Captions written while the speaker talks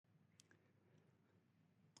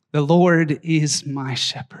The Lord is my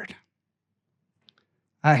shepherd.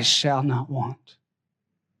 I shall not want.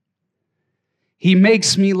 He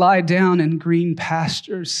makes me lie down in green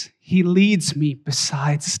pastures. He leads me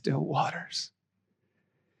beside still waters.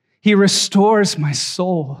 He restores my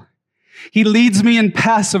soul. He leads me in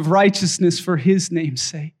paths of righteousness for his name's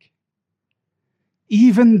sake.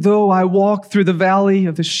 Even though I walk through the valley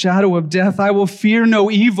of the shadow of death, I will fear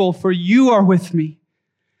no evil, for you are with me.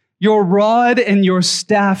 Your rod and your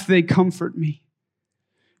staff, they comfort me.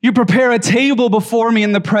 You prepare a table before me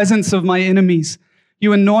in the presence of my enemies.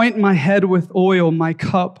 You anoint my head with oil, my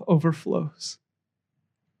cup overflows.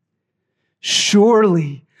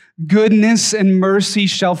 Surely goodness and mercy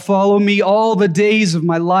shall follow me all the days of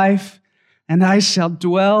my life, and I shall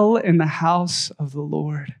dwell in the house of the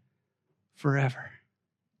Lord forever.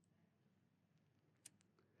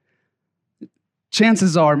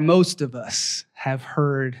 Chances are most of us have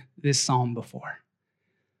heard this psalm before.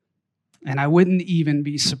 And I wouldn't even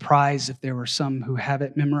be surprised if there were some who have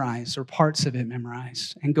it memorized or parts of it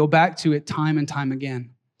memorized and go back to it time and time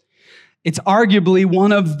again. It's arguably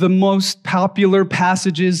one of the most popular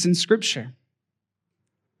passages in Scripture.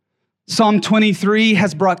 Psalm 23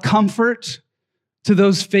 has brought comfort to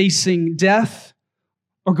those facing death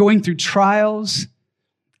or going through trials.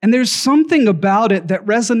 And there's something about it that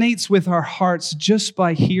resonates with our hearts just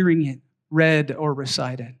by hearing it read or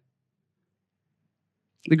recited.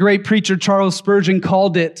 The great preacher Charles Spurgeon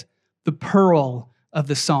called it the pearl of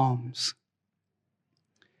the Psalms.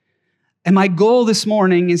 And my goal this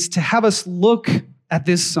morning is to have us look at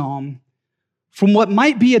this psalm from what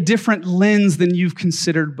might be a different lens than you've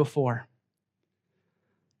considered before.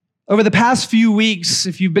 Over the past few weeks,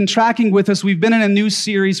 if you've been tracking with us, we've been in a new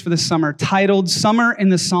series for the summer titled Summer in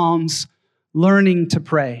the Psalms, Learning to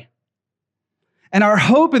Pray. And our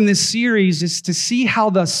hope in this series is to see how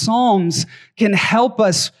the Psalms can help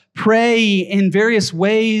us pray in various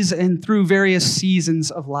ways and through various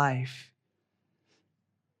seasons of life.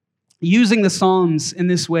 Using the Psalms in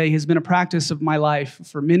this way has been a practice of my life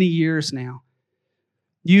for many years now.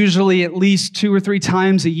 Usually at least 2 or 3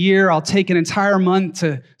 times a year, I'll take an entire month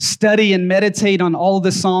to study and meditate on all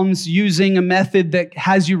the Psalms using a method that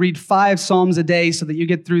has you read 5 Psalms a day so that you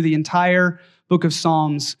get through the entire book of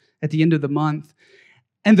Psalms at the end of the month.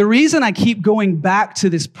 And the reason I keep going back to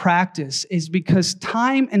this practice is because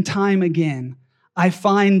time and time again, I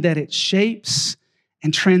find that it shapes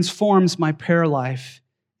and transforms my prayer life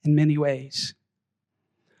in many ways.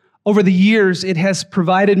 Over the years, it has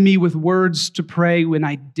provided me with words to pray when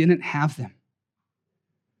I didn't have them.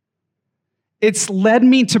 It's led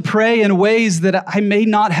me to pray in ways that I may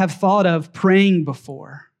not have thought of praying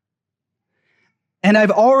before. And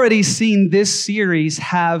I've already seen this series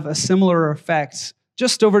have a similar effect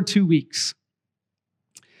just over 2 weeks.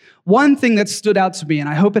 One thing that stood out to me, and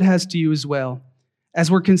I hope it has to you as well, as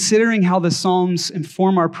we're considering how the Psalms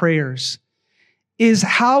inform our prayers, is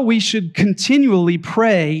how we should continually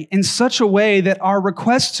pray in such a way that our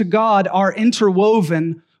requests to God are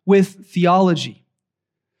interwoven with theology.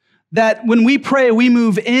 That when we pray, we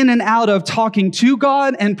move in and out of talking to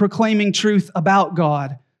God and proclaiming truth about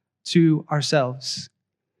God to ourselves.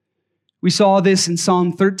 We saw this in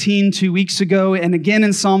Psalm 13 2 weeks ago and again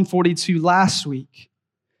in Psalm 42 last week.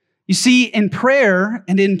 You see, in prayer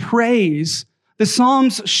and in praise, the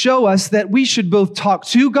Psalms show us that we should both talk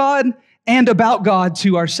to God and about God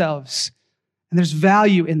to ourselves. And there's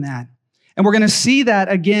value in that. And we're going to see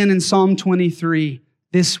that again in Psalm 23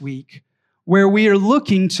 this week, where we are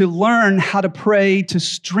looking to learn how to pray to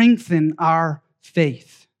strengthen our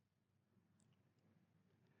faith.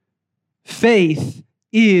 Faith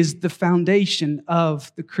is the foundation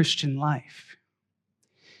of the Christian life.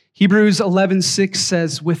 Hebrews 11:6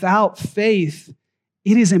 says, without faith,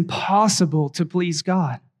 it is impossible to please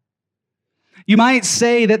God. You might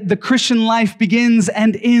say that the Christian life begins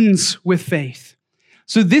and ends with faith.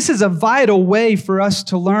 So this is a vital way for us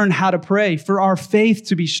to learn how to pray, for our faith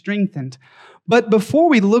to be strengthened. But before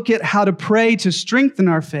we look at how to pray to strengthen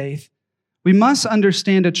our faith, we must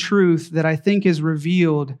understand a truth that I think is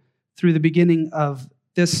revealed through the beginning of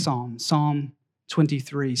this psalm, Psalm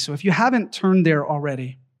 23. So if you haven't turned there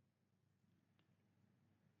already,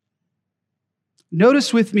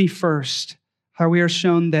 notice with me first how we are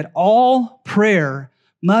shown that all prayer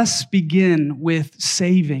must begin with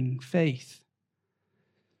saving faith.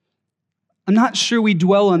 I'm not sure we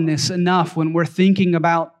dwell on this enough when we're thinking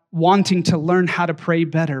about wanting to learn how to pray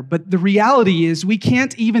better, but the reality is we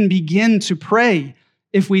can't even begin to pray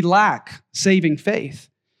if we lack saving faith.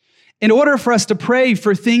 In order for us to pray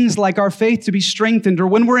for things like our faith to be strengthened, or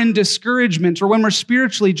when we're in discouragement, or when we're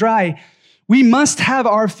spiritually dry, we must have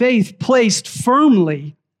our faith placed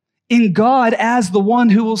firmly in God as the one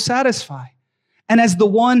who will satisfy and as the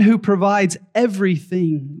one who provides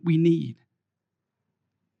everything we need.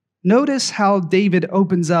 Notice how David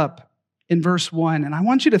opens up in verse 1, and I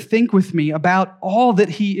want you to think with me about all that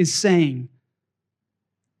he is saying.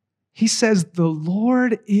 He says, "The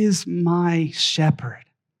Lord is my shepherd."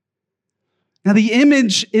 Now, the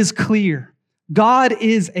image is clear. God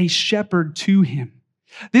is a shepherd to him.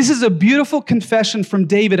 This is a beautiful confession from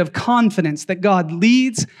David of confidence that God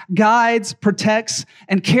leads, guides, protects,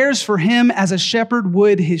 and cares for him as a shepherd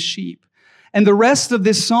would his sheep. And the rest of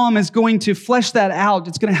this psalm is going to flesh that out.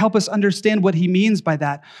 It's going to help us understand what he means by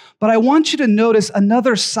that. But I want you to notice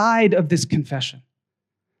another side of this confession.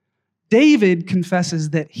 David confesses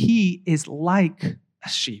that he is like a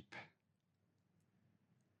sheep.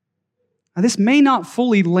 Now, this may not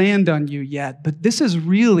fully land on you yet, but this is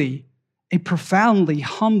really a profoundly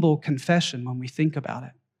humble confession when we think about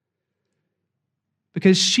it.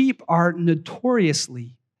 Because sheep are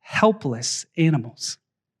notoriously helpless animals.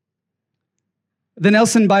 The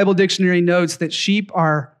Nelson Bible Dictionary notes that sheep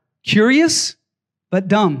are curious but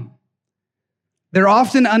dumb. They're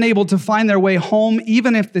often unable to find their way home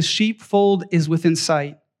even if the sheepfold is within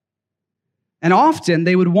sight. And often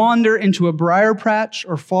they would wander into a briar patch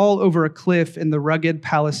or fall over a cliff in the rugged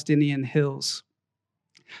Palestinian hills.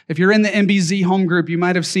 If you're in the MBZ home group, you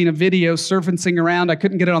might have seen a video surfacing around. I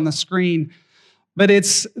couldn't get it on the screen, but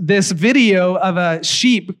it's this video of a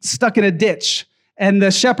sheep stuck in a ditch, and the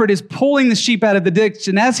shepherd is pulling the sheep out of the ditch,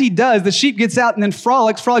 and as he does, the sheep gets out and then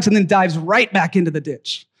frolics, and then dives right back into the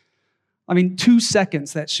ditch. 2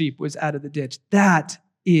 seconds that sheep was out of the ditch. That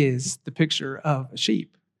is the picture of a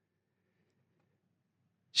sheep.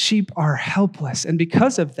 Sheep are helpless, and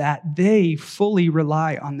because of that, they fully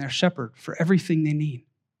rely on their shepherd for everything they need.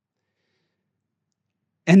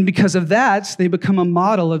 And because of that, they become a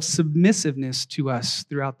model of submissiveness to us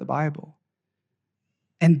throughout the Bible.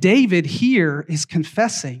 And David here is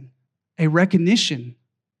confessing a recognition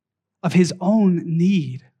of his own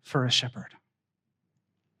need for a shepherd.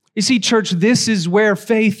 You see, church, this is where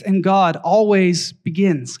faith in God always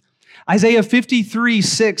begins. Isaiah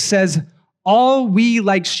 53:6 says, "All we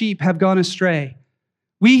like sheep have gone astray.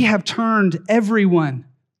 We have turned everyone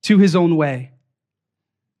to his own way."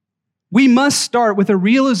 We must start with a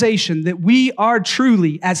realization that we are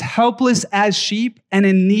truly as helpless as sheep and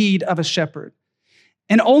in need of a shepherd.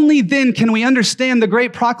 And only then can we understand the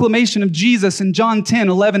great proclamation of Jesus in John 10,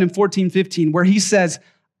 11, and 14, 15, where he says,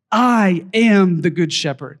 "I am the good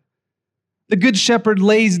shepherd. The good shepherd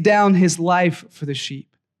lays down his life for the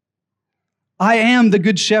sheep. I am the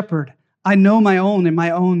good shepherd. I know my own, and my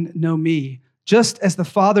own know me, just as the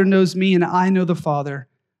Father knows me, and I know the Father,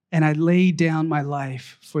 and I lay down my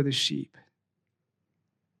life for the sheep."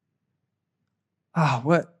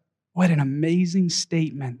 What an amazing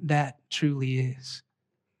statement that truly is.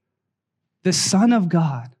 The Son of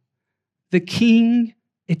God, the King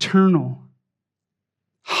eternal,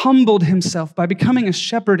 humbled himself by becoming a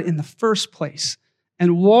shepherd in the first place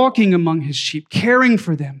and walking among his sheep, caring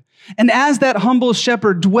for them. And as that humble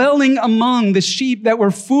shepherd dwelling among the sheep that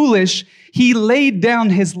were foolish, he laid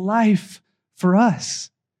down his life for us.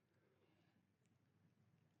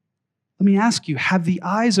 Let me ask you, have the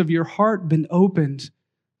eyes of your heart been opened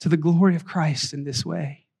to the glory of Christ in this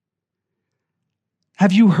way?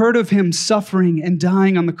 Have you heard of him suffering and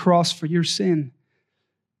dying on the cross for your sin?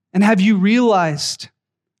 And have you realized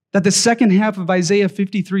that the second half of Isaiah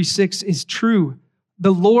 53:6 is true?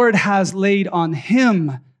 The Lord has laid on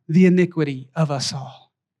him the iniquity of us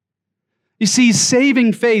all. You see,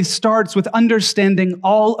 saving faith starts with understanding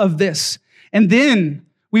all of this. And then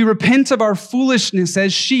we repent of our foolishness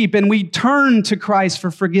as sheep and we turn to Christ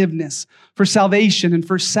for forgiveness, for salvation, and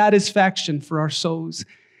for satisfaction for our souls.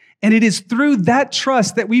 And it is through that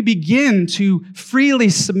trust that we begin to freely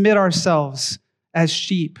submit ourselves as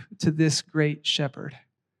sheep to this great shepherd.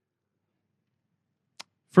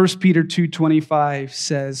 1 Peter 2:25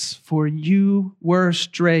 says, "For you were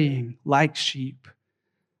straying like sheep,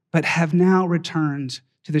 but have now returned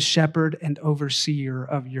to the shepherd and overseer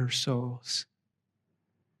of your souls."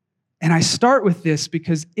 And I start with this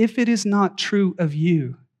because if it is not true of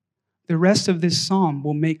you, the rest of this psalm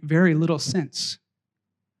will make very little sense.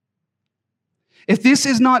 If this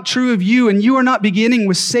is not true of you and you are not beginning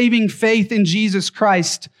with saving faith in Jesus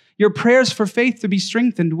Christ, your prayers for faith to be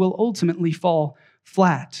strengthened will ultimately fall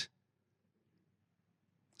flat.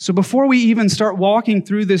 So before we even start walking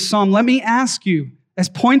through this psalm, let me ask you, as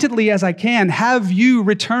pointedly as I can, have you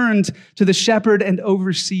returned to the shepherd and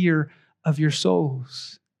overseer of your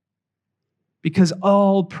souls? Because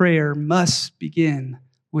all prayer must begin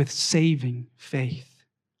with saving faith.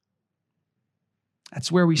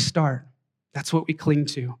 That's where we start. That's what we cling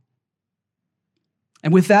to.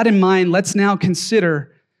 And with that in mind, let's now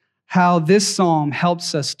consider how this psalm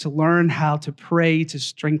helps us to learn how to pray to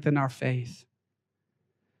strengthen our faith.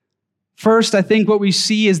 First, I think what we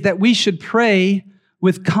see is that we should pray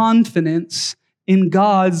with confidence in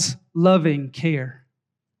God's loving care.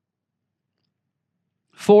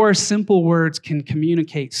 4 simple words can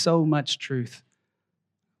communicate so much truth.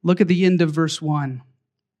 Look at the end of verse 1.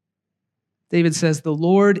 David says, "The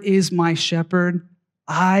Lord is my shepherd,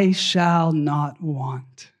 I shall not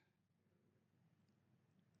want."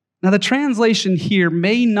 Now, the translation here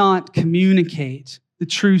may not communicate the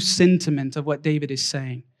true sentiment of what David is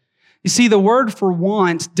saying. You see, the word for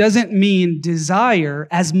want doesn't mean desire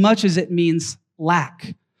as much as it means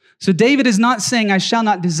lack. So David is not saying, I shall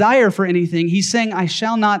not desire for anything. He's saying, I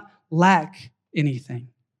shall not lack anything.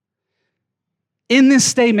 In this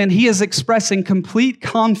statement, he is expressing complete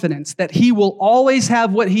confidence that he will always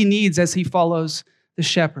have what he needs as he follows the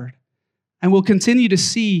shepherd. And we'll continue to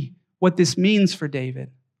see what this means for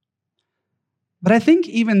David. But I think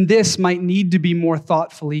even this might need to be more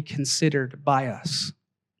thoughtfully considered by us.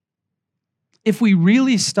 If we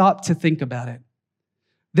really stop to think about it,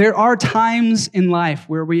 there are times in life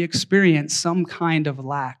where we experience some kind of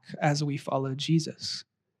lack as we follow Jesus.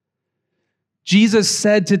 Jesus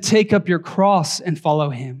said to take up your cross and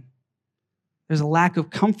follow him. There's a lack of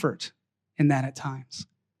comfort in that at times.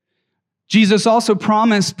 Jesus also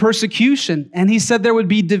promised persecution, and he said there would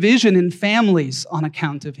be division in families on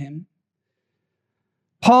account of him.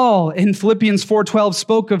 Paul in Philippians 4:12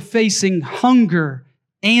 spoke of facing hunger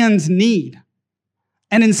and need.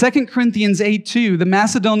 And in 2 Corinthians 8:2, the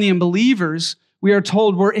Macedonian believers, we are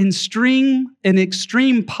told, were in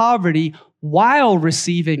extreme poverty while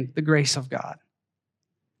receiving the grace of God.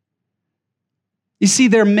 You see,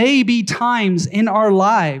 there may be times in our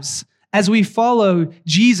lives as we follow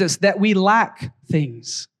Jesus that we lack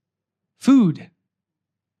things: food,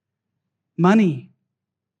 money,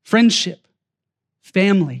 friendship,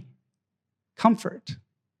 family, comfort.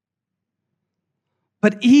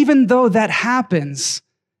 But even though that happens,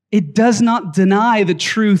 it does not deny the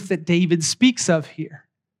truth that David speaks of here.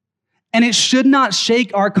 And it should not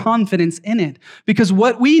shake our confidence in it, because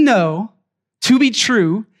what we know to be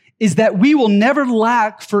true is that we will never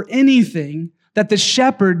lack for anything that the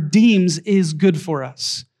shepherd deems is good for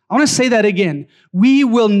us. I want to say that again. We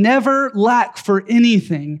will never lack for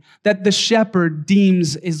anything that the shepherd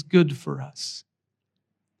deems is good for us.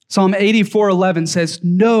 Psalm 84:11 says,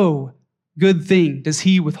 "No good thing does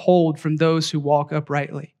he withhold from those who walk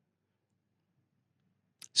uprightly."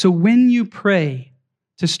 So when you pray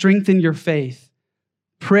to strengthen your faith,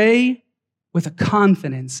 pray with a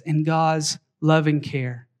confidence in God's loving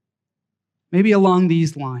care. Maybe along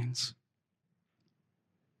these lines: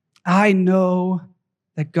 I know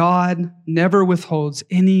that God never withholds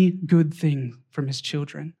any good thing from his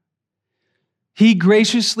children. He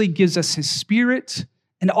graciously gives us his Spirit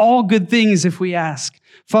and all good things if we ask.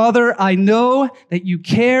 Father, I know that you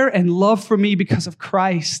care and love for me because of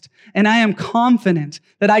Christ, and I am confident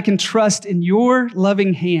that I can trust in your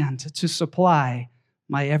loving hand to supply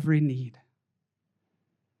my every need.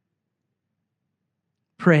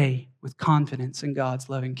 Pray with confidence in God's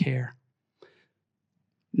loving care.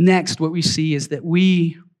 Next, what we see is that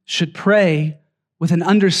we should pray with an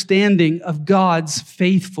understanding of God's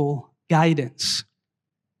faithful guidance.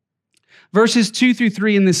 Verses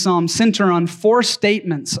 2-3 in this psalm center on 4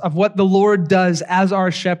 statements of what the Lord does as our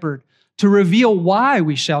shepherd to reveal why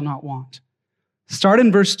we shall not want. Start in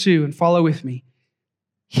verse 2 and follow with me.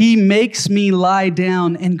 He makes me lie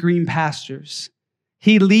down in green pastures.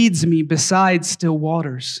 He leads me beside still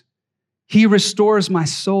waters. He restores my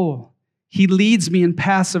soul. He leads me in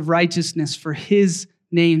paths of righteousness for his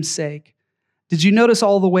name's sake. Did you notice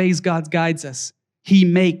all the ways God guides us? He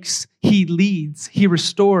makes, he leads, he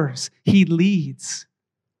restores, he leads.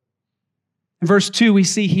 In verse 2, we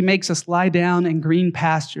see he makes us lie down in green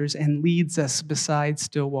pastures and leads us beside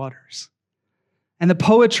still waters. And the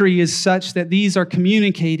poetry is such that these are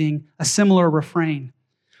communicating a similar refrain.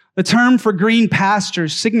 The term for green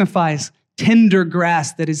pastures signifies tender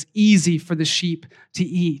grass that is easy for the sheep to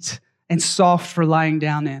eat and soft for lying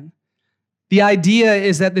down in. The idea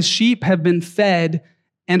is that the sheep have been fed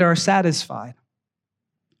and are satisfied.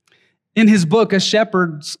 In his book, A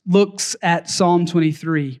Shepherd Looks at Psalm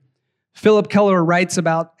 23, Philip Keller writes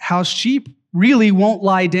about how sheep really won't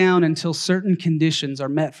lie down until certain conditions are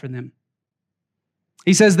met for them.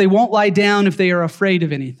 He says they won't lie down if they are afraid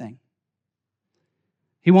of anything.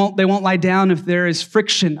 They won't lie down if there is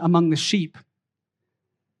friction among the sheep.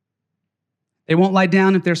 They won't lie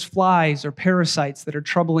down if there's flies or parasites that are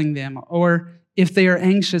troubling them, or if they are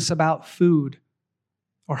anxious about food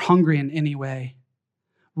or hungry in any way.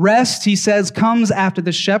 Rest, he says, comes after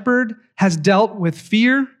the shepherd has dealt with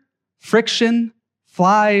fear, friction,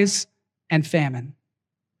 flies, and famine.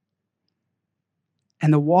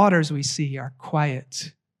 And the waters we see are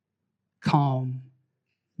quiet, calm,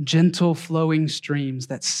 gentle flowing streams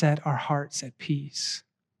that set our hearts at peace.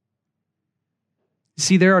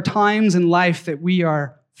 See, there are times in life that we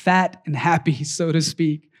are fat and happy, so to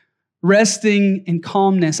speak, resting in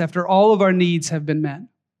calmness after all of our needs have been met,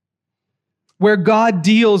 where God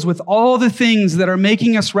deals with all the things that are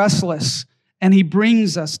making us restless, and he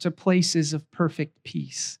brings us to places of perfect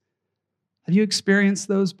peace. Have you experienced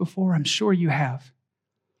those before? I'm sure you have.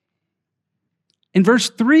 In verse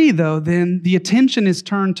 3, though, then, the attention is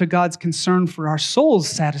turned to God's concern for our soul's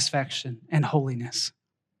satisfaction and holiness.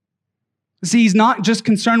 See, he's not just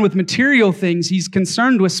concerned with material things, he's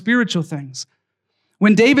concerned with spiritual things.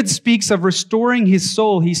 When David speaks of restoring his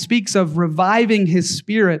soul, he speaks of reviving his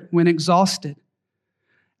spirit when exhausted.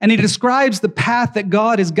 And he describes the path that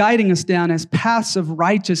God is guiding us down as paths of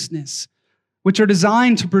righteousness, which are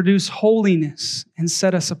designed to produce holiness and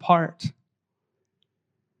set us apart.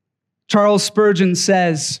 Charles Spurgeon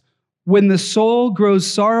says, "When the soul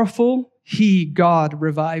grows sorrowful, he, God,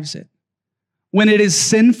 revives it. When it is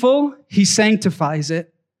sinful, he sanctifies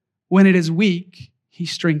it. When it is weak, he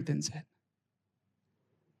strengthens it."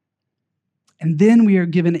 And then we are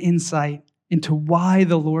given insight into why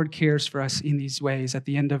the Lord cares for us in these ways at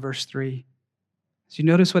the end of verse 3. So you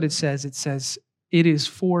notice what it says. It says, it is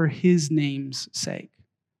for his name's sake.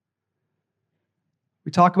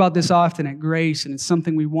 We talk about this often at Grace, and it's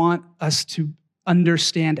something we want us to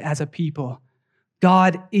understand as a people.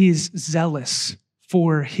 God is zealous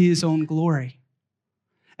for his own glory.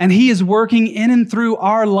 And he is working in and through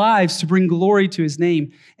our lives to bring glory to his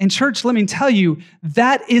name. And church, let me tell you,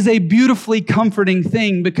 that is a beautifully comforting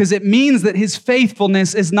thing because it means that his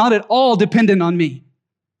faithfulness is not at all dependent on me.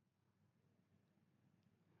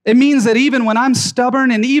 It means that even when I'm stubborn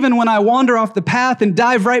and even when I wander off the path and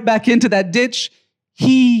dive right back into that ditch,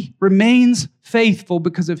 he remains faithful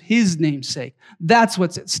because of his name's sake. That's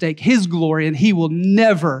what's at stake, his glory, and he will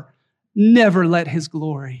never, never let his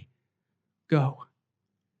glory go.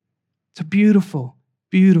 It's a beautiful,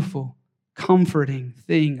 beautiful, comforting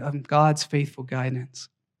thing of God's faithful guidance.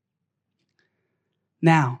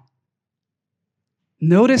 Now,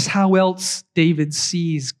 notice how else David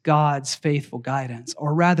sees God's faithful guidance,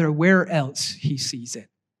 or rather, where else he sees it.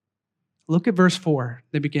 Look at verse 4,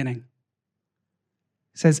 the beginning.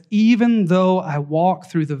 It says, even though I walk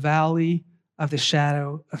through the valley of the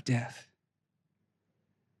shadow of death.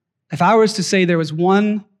 If I was to say there was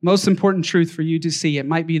one most important truth for you to see, it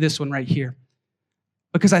might be this one right here.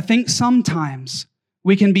 Because I think sometimes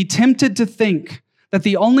we can be tempted to think that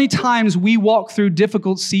the only times we walk through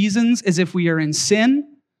difficult seasons is if we are in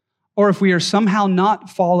sin or if we are somehow not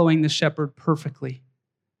following the shepherd perfectly.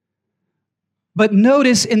 But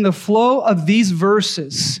notice in the flow of these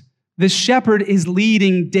verses, the shepherd is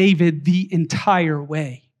leading David the entire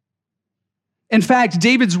way. In fact,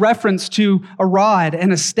 David's reference to a rod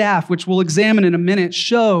and a staff, which we'll examine in a minute,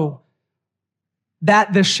 show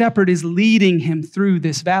that the shepherd is leading him through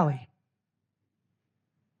this valley.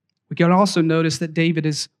 We can also notice that David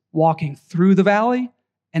is walking through the valley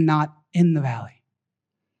and not in the valley.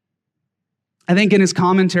 I think in his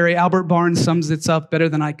commentary, Albert Barnes sums this up better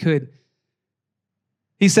than I could.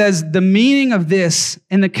 He says, the meaning of this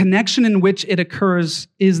and the connection in which it occurs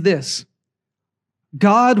is this: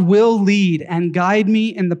 God will lead and guide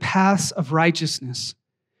me in the paths of righteousness,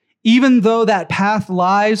 even though that path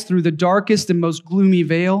lies through the darkest and most gloomy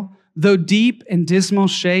vale, though deep and dismal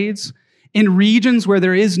shades, in regions where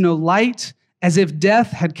there is no light, as if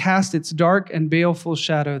death had cast its dark and baleful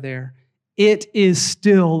shadow there. It is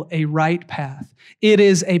still a right path. It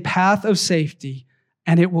is a path of safety,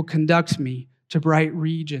 and it will conduct me to bright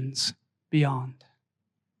regions beyond.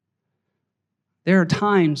 There are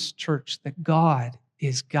times, church, that God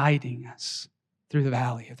is guiding us through the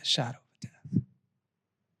valley of the shadow of death.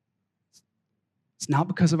 It's not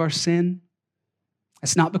because of our sin.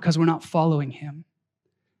 It's not because we're not following him.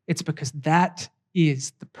 It's because that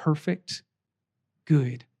is the perfect,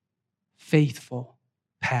 good, faithful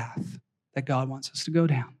path that God wants us to go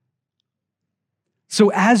down. So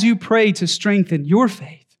as you pray to strengthen your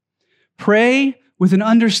faith, pray with an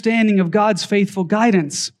understanding of God's faithful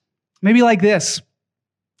guidance. Maybe like this: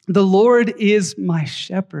 the Lord is my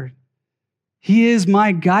shepherd. He is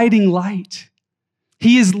my guiding light.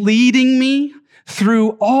 He is leading me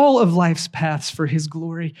through all of life's paths for his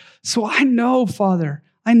glory. So I know, Father,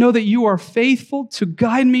 I know that you are faithful to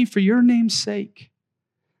guide me for your name's sake.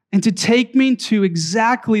 and to take me to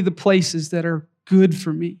exactly the places that are good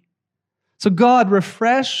for me. So God,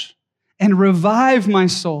 refresh and revive my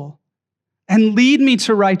soul and lead me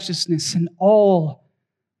to righteousness in all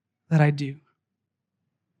that I do.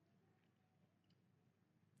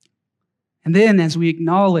 And then as we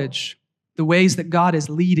acknowledge the ways that God is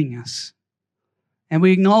leading us, and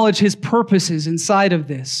we acknowledge his purposes inside of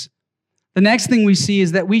this, the next thing we see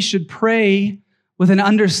is that we should pray with an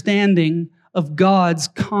understanding of God's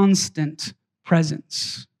constant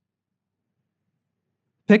presence.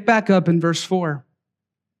 Pick back up in verse 4.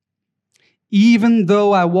 Even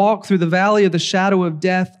though I walk through the valley of the shadow of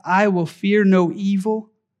death, I will fear no evil,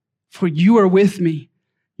 for you are with me.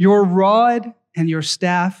 Your rod and your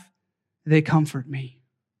staff, they comfort me.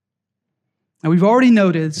 Now, we've already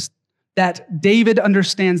noticed that David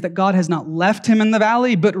understands that God has not left him in the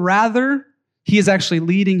valley, but rather he is actually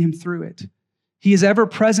leading him through it. He is ever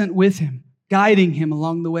present with him, guiding him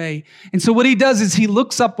along the way. And so what he does is he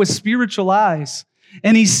looks up with spiritual eyes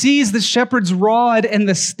and he sees the shepherd's rod and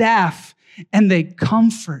the staff, and they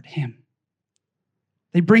comfort him.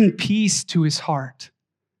 They bring peace to his heart.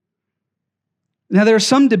 Now, there are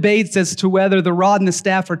some debates as to whether the rod and the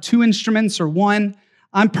staff are two instruments or one.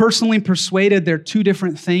 I'm personally persuaded they're two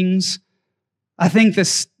different things. I think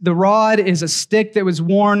the rod is a stick that was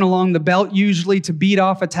worn along the belt usually to beat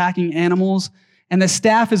off attacking animals, and the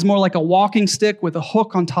staff is more like a walking stick with a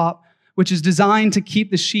hook on top, which is designed to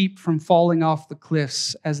keep the sheep from falling off the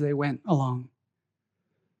cliffs as they went along.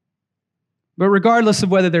 But regardless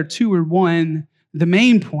of whether they're two or one, the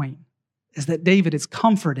main point is that David is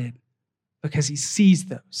comforted because he sees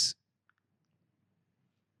those.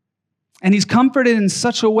 And he's comforted in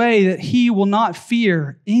such a way that he will not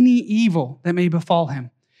fear any evil that may befall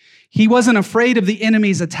him. He wasn't afraid of the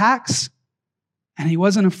enemy's attacks, and he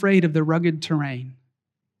wasn't afraid of the rugged terrain.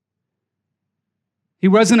 He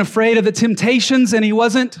wasn't afraid of the temptations, and he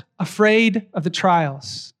wasn't afraid of the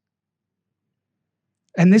trials.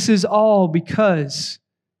 And this is all because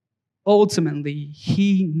ultimately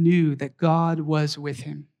he knew that God was with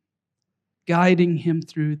him, guiding him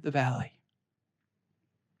through the valley.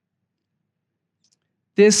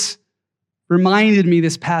 This reminded me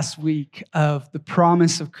this past week of the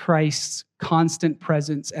promise of Christ's constant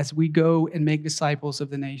presence as we go and make disciples of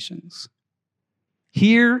the nations.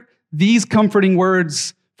 Hear these comforting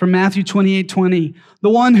words from Matthew 28:20. The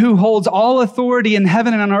one who holds all authority in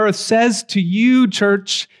heaven and on earth says to you,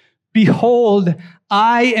 church, behold,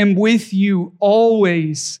 I am with you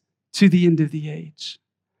always to the end of the age.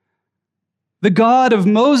 The God of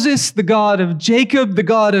Moses, the God of Jacob, the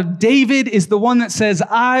God of David is the one that says,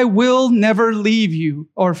 I will never leave you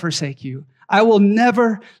or forsake you. I will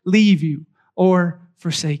never leave you or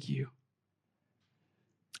forsake you.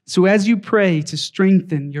 So as you pray to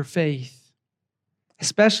strengthen your faith,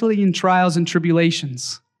 especially in trials and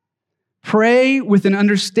tribulations, pray with an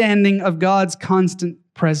understanding of God's constant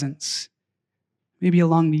presence. Maybe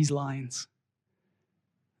along these lines.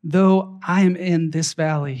 Though I am in this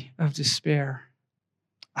valley of despair,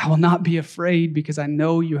 I will not be afraid because I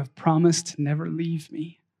know you have promised to never leave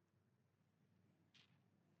me.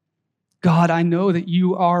 God, I know that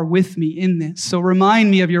you are with me in this, so remind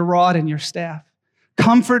me of your rod and your staff.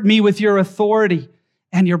 Comfort me with your authority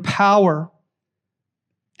and your power,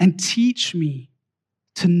 and teach me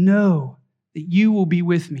to know that you will be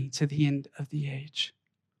with me to the end of the age.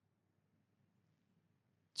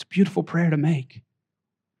 It's a beautiful prayer to make.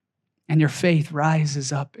 And your faith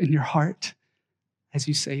rises up in your heart as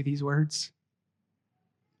you say these words.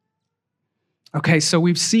 Okay, so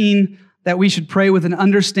we've seen that we should pray with an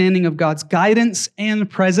understanding of God's guidance and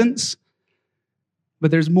presence,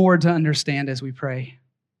 but there's more to understand as we pray.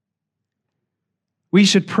 We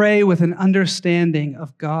should pray with an understanding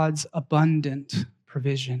of God's abundant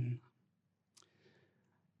provision.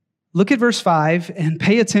 Look at verse 5 and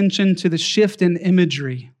pay attention to the shift in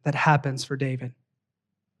imagery that happens for David.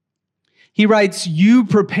 He writes, you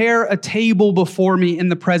prepare a table before me in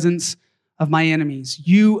the presence of my enemies.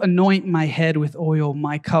 You anoint my head with oil,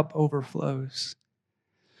 my cup overflows.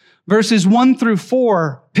 Verses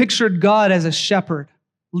 1-4 pictured God as a shepherd,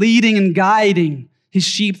 leading and guiding his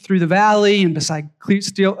sheep through the valley and beside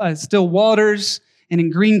still waters and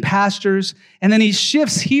in green pastures. And then he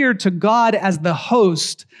shifts here to God as the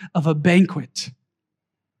host of a banquet.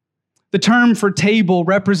 The term for table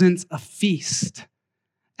represents a feast.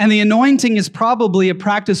 And the anointing is probably a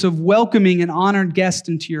practice of welcoming an honored guest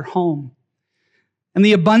into your home. And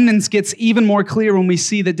the abundance gets even more clear when we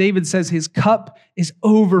see that David says his cup is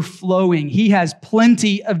overflowing. He has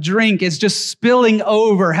plenty of drink. It's just spilling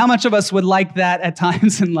over. How much of us would like that at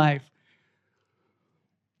times in life?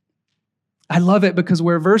 I love it because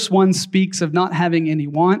where verse 1 speaks of not having any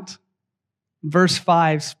want, verse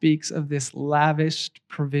 5 speaks of this lavished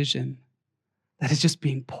provision that is just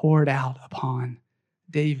being poured out upon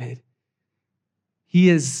David. He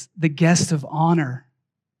is the guest of honor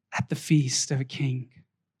at the feast of a king.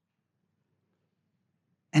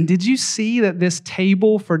 And did you see that this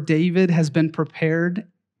table for David has been prepared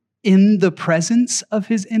in the presence of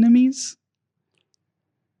his enemies?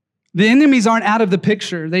 The enemies aren't out of the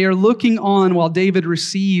picture. They are looking on while David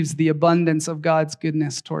receives the abundance of God's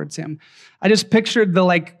goodness towards him. I just pictured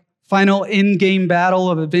the final in-game battle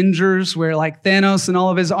of Avengers where Thanos and all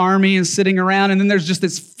of his army is sitting around, and then there's just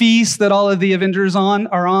this feast that all of the Avengers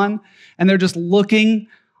are on, and they're just looking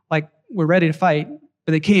like we're ready to fight,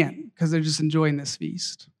 but they can't because they're just enjoying this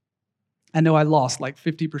feast. I know I lost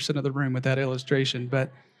 50% of the room with that illustration,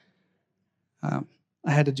 but I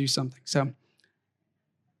had to do something. So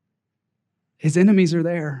his enemies are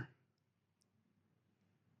there.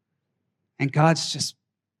 And God's just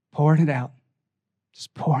pouring it out.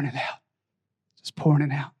 Just pouring it out. Just pouring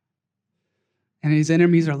it out. And his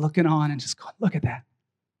enemies are looking on and just going, look at that.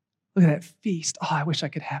 Look at that feast. Oh, I wish I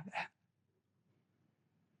could have that.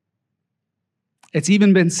 It's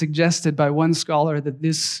even been suggested by one scholar that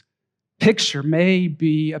this picture may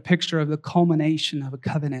be a picture of the culmination of a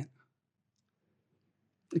covenant.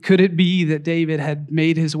 Could it be that David had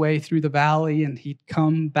made his way through the valley and he'd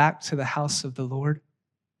come back to the house of the Lord?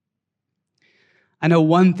 I know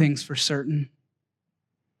one thing's for certain.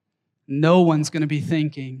 No one's going to be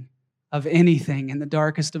thinking of anything in the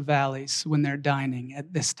darkest of valleys when they're dining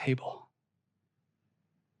at this table.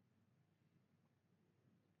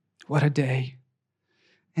 What a day.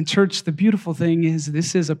 And church, the beautiful thing is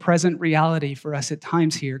this is a present reality for us at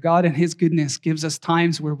times here. God in his goodness gives us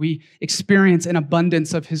times where we experience an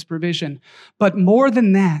abundance of his provision. But more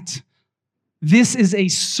than that, this is a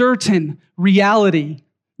certain reality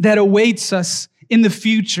that awaits us in the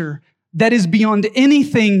future that is beyond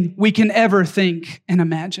anything we can ever think and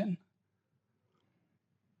imagine.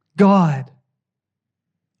 God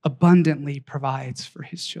abundantly provides for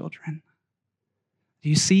his children. Do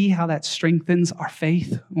you see how that strengthens our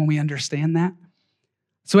faith when we understand that?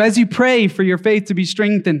 So as you pray for your faith to be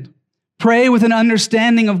strengthened, pray with an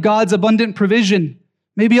understanding of God's abundant provision.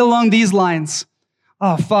 Maybe along these lines.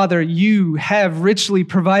 Oh, Father, you have richly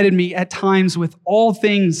provided me at times with all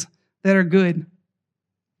things that are good.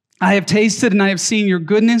 I have tasted and I have seen your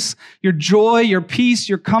goodness, your joy, your peace,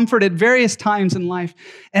 your comfort at various times in life.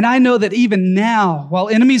 And I know that even now, while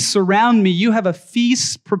enemies surround me, you have a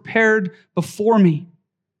feast prepared before me.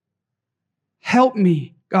 Help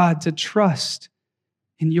me, God, to trust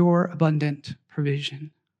in your abundant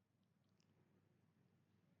provision.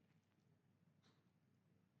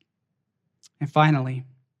 And finally,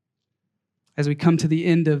 as we come to the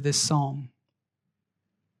end of this psalm,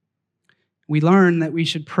 we learn that we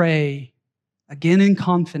should pray again in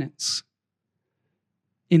confidence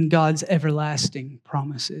in God's everlasting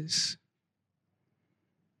promises.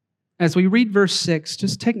 As we read verse 6,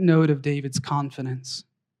 just take note of David's confidence.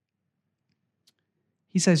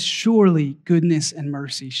 He says, surely goodness and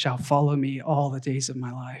mercy shall follow me all the days of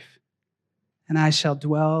my life, and I shall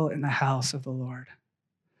dwell in the house of the Lord.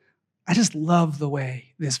 I just love the way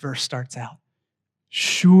this verse starts out.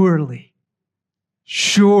 Surely,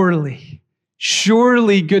 surely,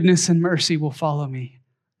 surely goodness and mercy will follow me.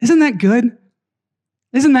 Isn't that good?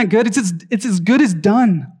 Isn't that good? It's as good as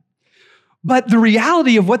done. But the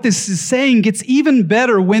reality of what this is saying gets even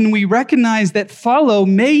better when we recognize that follow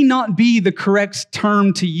may not be the correct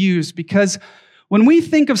term to use, because when we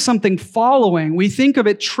think of something following, we think of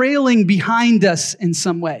it trailing behind us in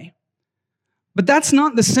some way. But that's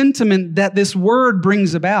not the sentiment that this word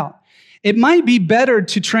brings about. It might be better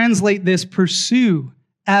to translate this pursue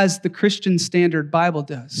as the Christian Standard Bible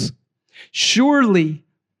does. Surely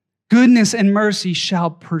goodness and mercy shall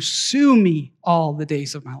pursue me all the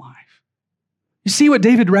days of my life. You see what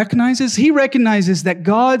David recognizes? He recognizes that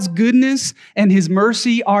God's goodness and his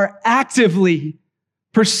mercy are actively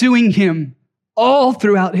pursuing him all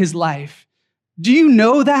throughout his life. Do you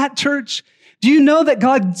know that, church? Do you know that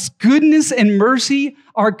God's goodness and mercy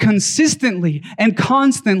are consistently and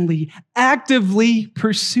constantly, actively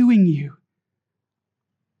pursuing you?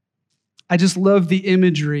 I just love the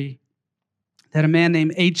imagery that a man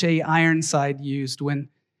named H.A. Ironside used when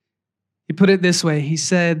he put it this way. He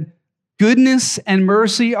said, goodness and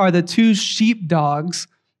mercy are the two sheepdogs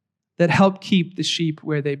that help keep the sheep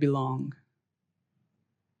where they belong.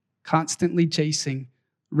 Constantly chasing,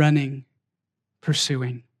 running,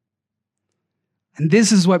 pursuing. And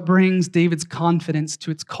this is what brings David's confidence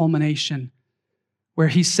to its culmination, where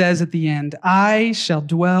he says at the end, I shall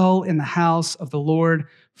dwell in the house of the Lord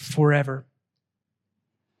forever.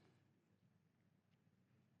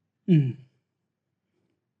 Now,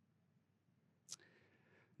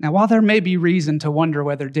 while there may be reason to wonder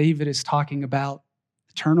whether David is talking about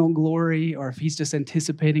eternal glory or if he's just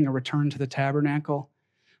anticipating a return to the tabernacle,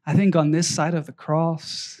 I think on this side of the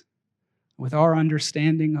cross, with our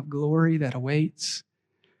understanding of glory that awaits,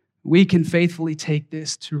 we can faithfully take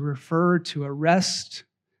this to refer to a rest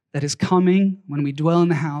that is coming when we dwell in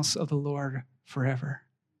the house of the Lord forever.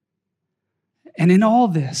 And in all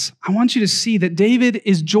this, I want you to see that David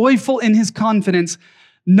is joyful in his confidence,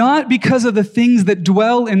 not because of the things that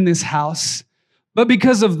dwell in this house, but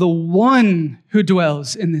because of the one who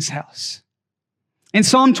dwells in this house. In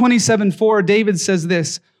Psalm 27:4, David says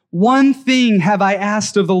this, one thing have I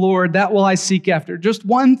asked of the Lord, that will I seek after. Just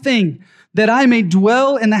one thing, that I may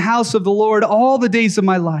dwell in the house of the Lord all the days of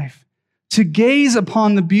my life, to gaze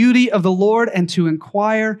upon the beauty of the Lord and to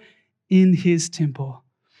inquire in his temple.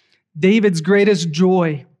 David's greatest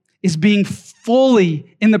joy is being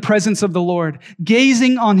fully in the presence of the Lord,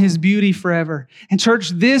 gazing on his beauty forever. And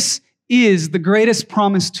church, this is the greatest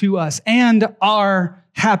promise to us and our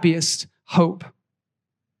happiest hope.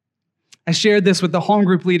 I shared this with the home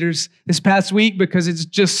group leaders this past week because it's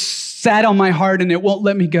just sat on my heart and it won't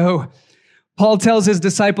let me go. Paul tells his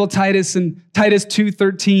disciple Titus in Titus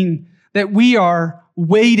 2:13 that we are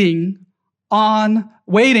waiting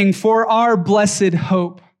for our blessed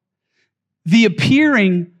hope, the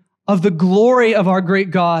appearing of the glory of our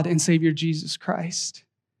great God and Savior Jesus Christ.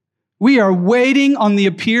 We are waiting on the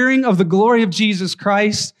appearing of the glory of Jesus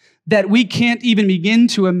Christ that we can't even begin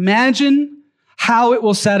to imagine how it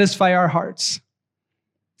will satisfy our hearts.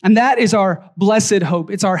 And that is our blessed hope.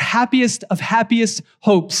 It's our happiest of happiest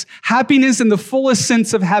hopes. Happiness in the fullest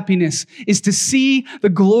sense of happiness is to see the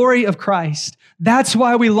glory of Christ. That's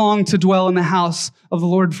why we long to dwell in the house of the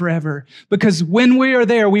Lord forever. Because when we are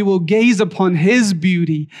there, we will gaze upon his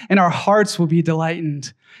beauty and our hearts will be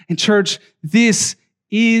delighted. And church, this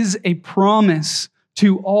is a promise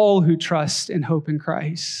to all who trust and hope in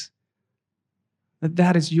Christ.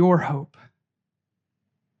 That is your hope.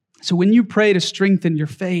 So when you pray to strengthen your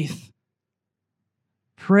faith,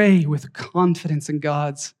 pray with confidence in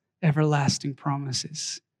God's everlasting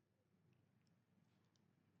promises.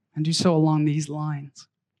 And do so along these lines.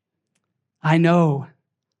 I know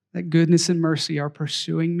that goodness and mercy are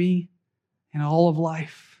pursuing me in all of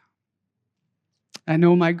life. I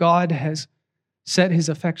know my God has set his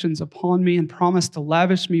affections upon me and promised to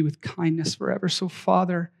lavish me with kindness forever. So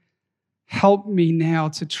Father, help me now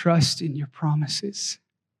to trust in your promises.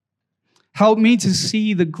 Help me to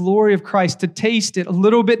see the glory of Christ, to taste it a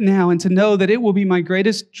little bit now, and to know that it will be my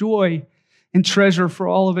greatest joy and treasure for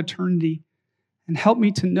all of eternity. And help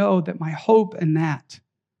me to know that my hope in that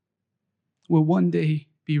will one day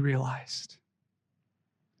be realized.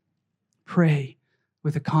 Pray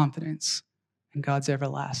with a confidence in God's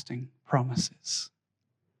everlasting promises.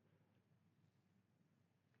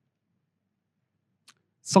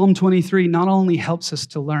 Psalm 23 not only helps us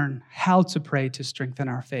to learn how to pray to strengthen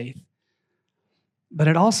our faith, but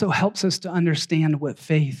it also helps us to understand what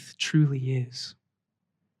faith truly is.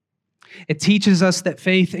 It teaches us that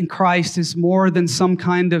faith in Christ is more than some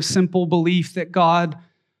kind of simple belief that God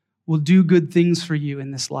will do good things for you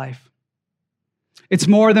in this life. It's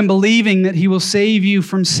more than believing that he will save you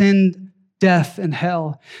from sin, death, and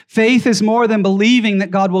hell. Faith is more than believing that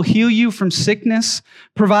God will heal you from sickness,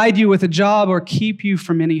 provide you with a job, or keep you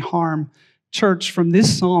from any harm. Church, from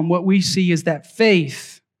this psalm, what we see is that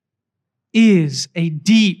faith is a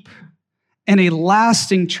deep and a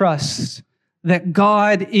lasting trust that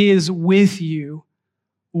God is with you,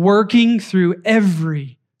 working through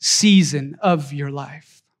every season of your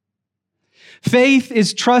life. Faith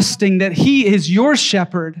is trusting that he is your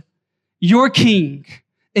shepherd, your king,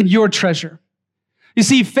 and your treasure. You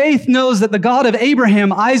see, faith knows that the God of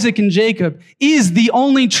Abraham, Isaac, and Jacob is the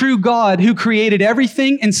only true God who created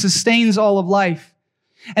everything and sustains all of life.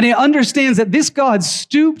 And it understands that this God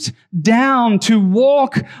stooped down to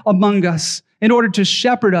walk among us in order to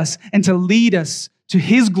shepherd us and to lead us to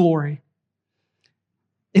his glory.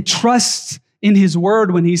 It trusts in his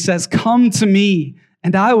word when he says, come to me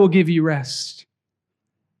and I will give you rest.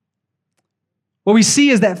 What we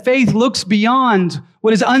see is that faith looks beyond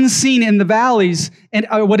what is unseen in the valleys and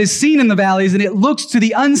what is seen in the valleys, and it looks to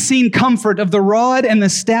the unseen comfort of the rod and the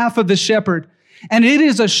staff of the shepherd. And it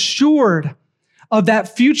is assured of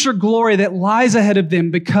that future glory that lies ahead of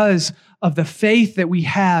them because of the faith that we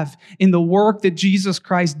have in the work that Jesus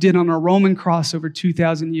Christ did on a Roman cross over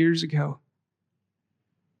 2,000 years ago.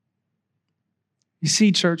 You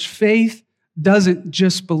see, church, faith doesn't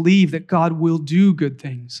just believe that God will do good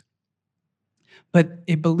things, but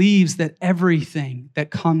it believes that everything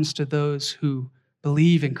that comes to those who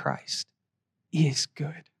believe in Christ is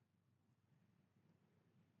good.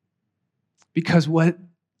 Because what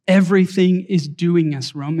everything is doing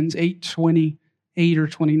us, Romans 8:28 or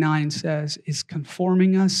 29 says, is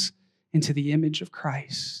conforming us into the image of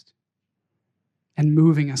Christ and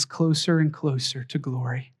moving us closer and closer to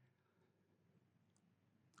glory.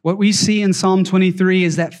 What we see in Psalm 23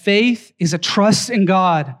 is that faith is a trust in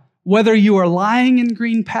God, whether you are lying in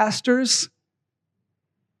green pastures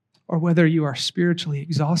or whether you are spiritually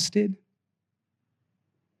exhausted,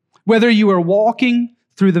 whether you are walking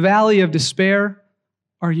through the valley of despair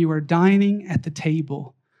or you are dining at the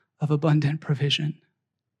table of abundant provision.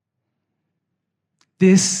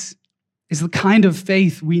 This is the kind of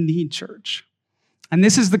faith we need, church. And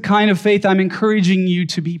this is the kind of faith I'm encouraging you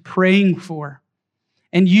to be praying for.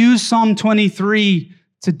 And use Psalm 23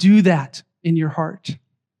 to do that in your heart.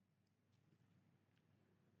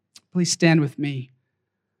 Please stand with me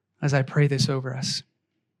as I pray this over us.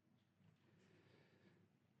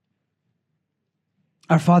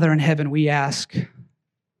 Our Father in heaven, we ask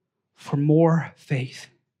for more faith,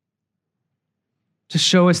 to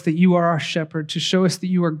show us that you are our shepherd, to show us that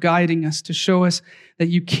you are guiding us, to show us that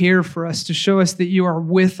you care for us, to show us that you are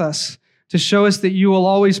with us, to show us that you will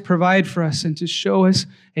always provide for us, and to show us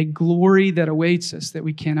a glory that awaits us that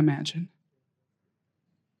we can't imagine.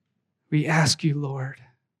 We ask you, Lord,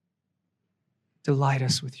 delight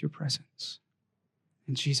us with your presence.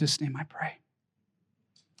 In Jesus' name I pray.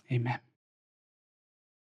 Amen.